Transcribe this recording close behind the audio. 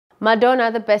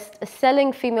Madonna, the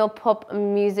best-selling female pop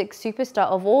music superstar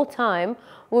of all time,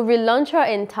 will relaunch her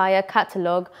entire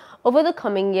catalogue over the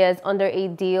coming years under a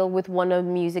deal with Warner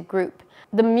Music Group,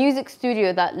 the music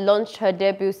studio that launched her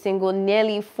debut single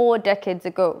nearly 4 decades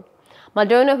ago.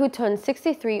 Madonna, who turned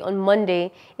 63 on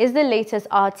Monday, is the latest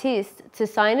artist to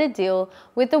sign a deal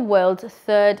with the world's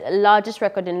third largest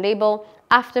recording label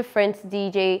after French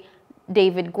DJ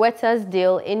David Guetta's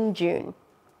deal in June.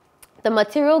 The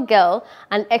Material Girl,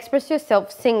 an Express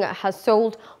Yourself singer, has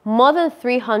sold more than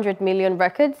 300 million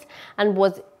records and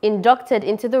was inducted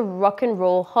into the Rock and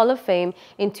Roll Hall of Fame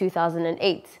in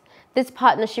 2008. This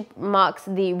partnership marks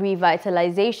the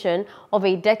revitalization of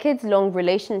a decades-long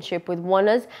relationship with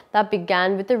Warner's that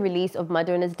began with the release of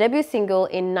Madonna's debut single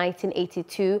in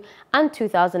 1982, and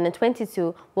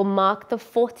 2022 will mark the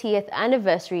 40th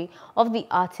anniversary of the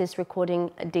artist's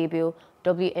recording debut,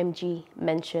 WMG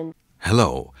mentioned.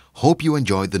 Hello, hope you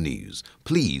enjoyed the news.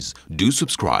 Please do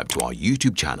subscribe to our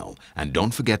YouTube channel and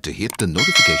don't forget to hit the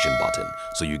notification button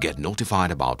so you get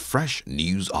notified about fresh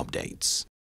news updates.